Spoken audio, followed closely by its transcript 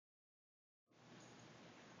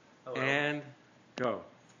Go.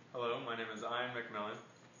 Hello, my name is Ian McMillan.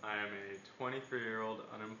 I am a 23-year-old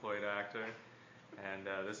unemployed actor, and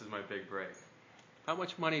this is my big break. How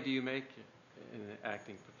much money do you make in the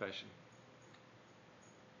acting profession?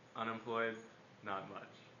 Unemployed, not much.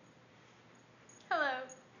 Hello,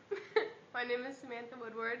 my name is Samantha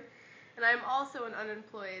Woodward, and I'm also an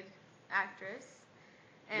unemployed actress.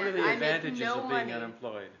 And What are the I advantages make no of being money.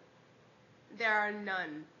 unemployed? There are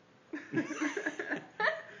none.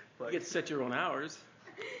 You get to set your own hours.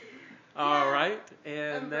 All right,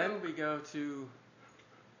 and then we go to,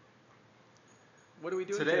 what are we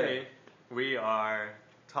doing today? We are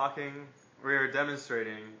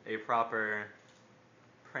demonstrating a proper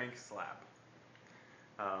prank slap.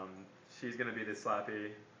 She's going to be the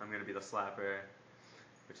slappy, I'm going to be the slapper,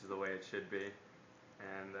 which is the way it should be.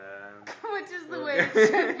 And which is the way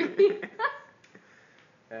it should be.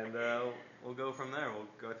 And we'll go from there. We'll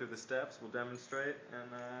go through the steps, we'll demonstrate, and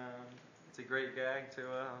it's a great gag to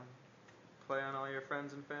play on all your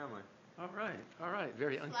friends and family. All right,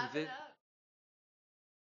 very unconvincing.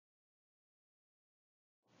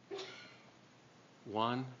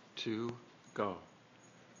 1, 2, go.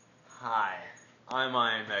 Hi, I'm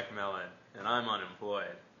Ian McMillan, and I'm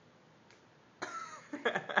unemployed.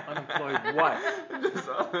 Unemployed what? Just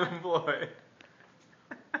unemployed.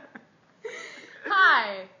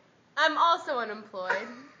 Hi, I'm also unemployed,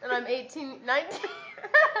 and I'm 19. I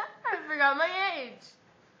forgot my age.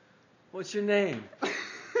 What's your name?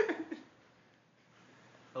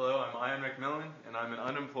 Hello, I'm Ian McMillan, and I'm an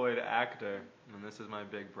unemployed actor, and this is my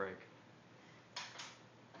big break.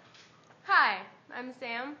 Hi, I'm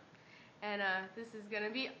Sam, and this is gonna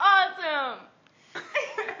be awesome!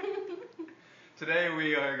 Today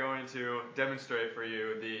we are going to demonstrate for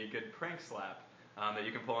you the good prank slap that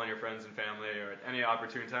you can pull on your friends and family or at any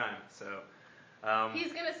opportune time. So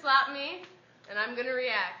he's gonna slap me, and I'm gonna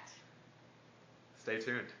react. Stay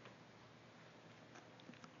tuned.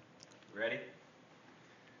 Ready?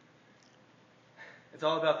 It's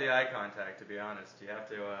all about the eye contact, to be honest. You have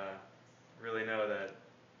to really know that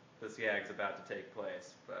this gag's about to take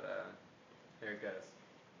place. But here it goes.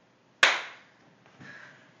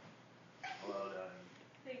 Well done.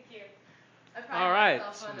 Thank you. All right,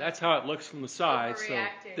 so that's how it looks from the side. So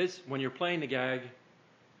overreacting. this, when you're playing the gag,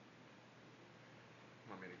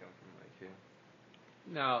 Want me to come from like here?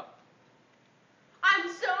 now I'm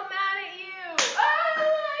so mad at you! Oh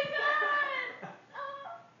my god!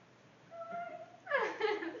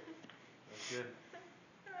 That's good.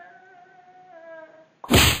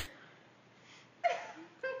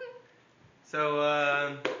 So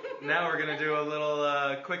now we're gonna do a little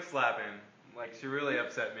quick slapping. Like, she really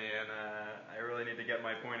upset me, and I really need to get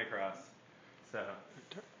my point across. So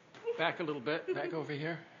back a little bit, back over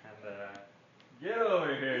here. and get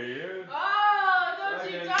over here, you. Oh,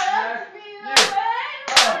 don't you Okay, touch me that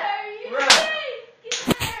way! What are you Run. doing? Get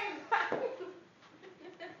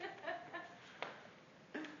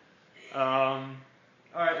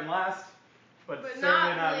All right, and last, but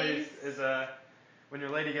certainly not least, is when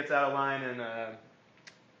your lady gets out of line and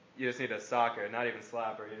you just need to sock her, not even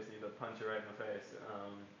slap her. You just need to punch her right in the face.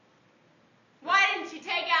 Why didn't you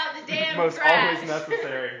take out the damn Most trash? always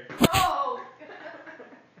necessary. Oh.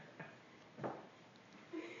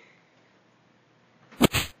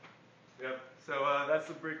 Yep. So that's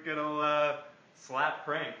the good old slap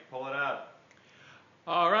prank. Pull it out.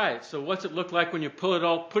 All right, so what's it look like when you put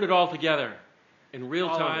it all together in real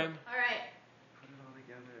All of time? All right. Put it all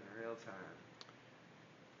together in real time.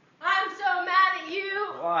 I'm so mad at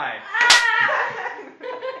you. Why?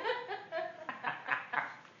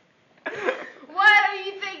 What do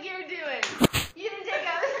you think you're doing? You didn't take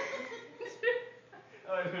out.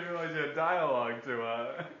 I didn't realize you had dialogue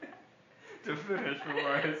to finish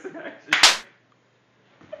before I said action.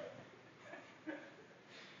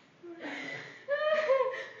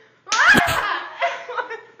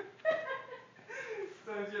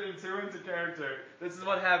 Sometimes getting too into character. This is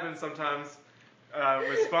what happens sometimes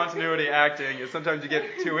with spontaneity acting. Is sometimes you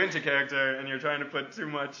get too into character and you're trying to put too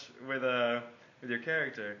much with your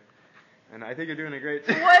character. And I think you're doing a great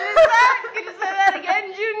job. What is that? Can you say that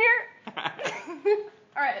again, Junior?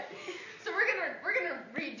 All right. So we're gonna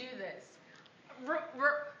redo this. What?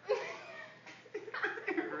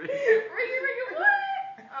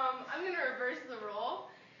 I'm gonna reverse the role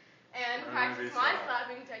and practice my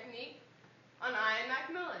slapping technique on Ian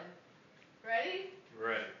McMillan. Ready?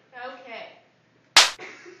 Right. Okay.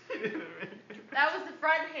 That was the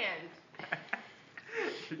front hand.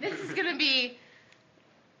 This is gonna be.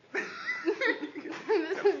 This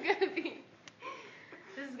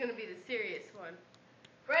is gonna be the serious one.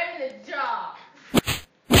 Right in the jaw.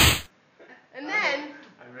 And then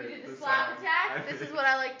we do the slap attack. This This is what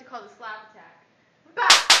I like to call the slap attack. Bah,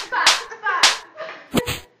 bah, bah.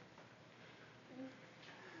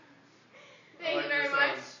 Thank you very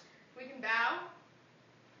much. We can bow.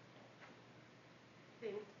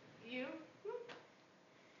 Thank you.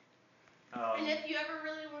 And if you ever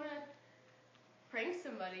really want to prank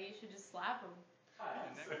somebody, you should just slap them.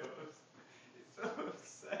 So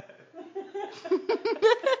upset.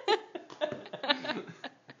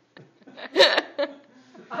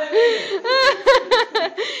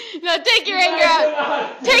 No, take your anger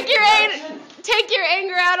out. Take your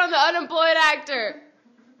anger out on the unemployed actor.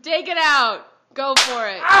 Take it out. Go for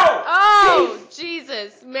it. Ow! Oh,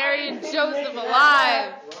 Jesus. Mary and Joseph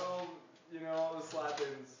alive. Well, you know, all the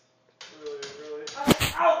slappings. Really.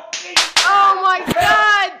 Ow! Oh, my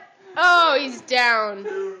God. Oh, he's down.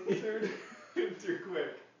 Too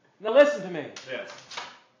quick. Now listen to me. Yes.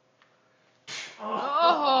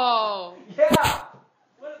 Oh. Yeah.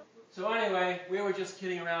 So anyway, we were just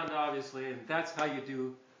kidding around, obviously, and that's how you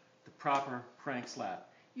do the proper prank slap.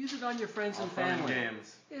 Use it on your friends and family.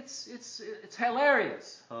 Games. It's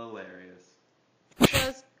hilarious. Hilarious.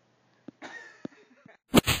 Just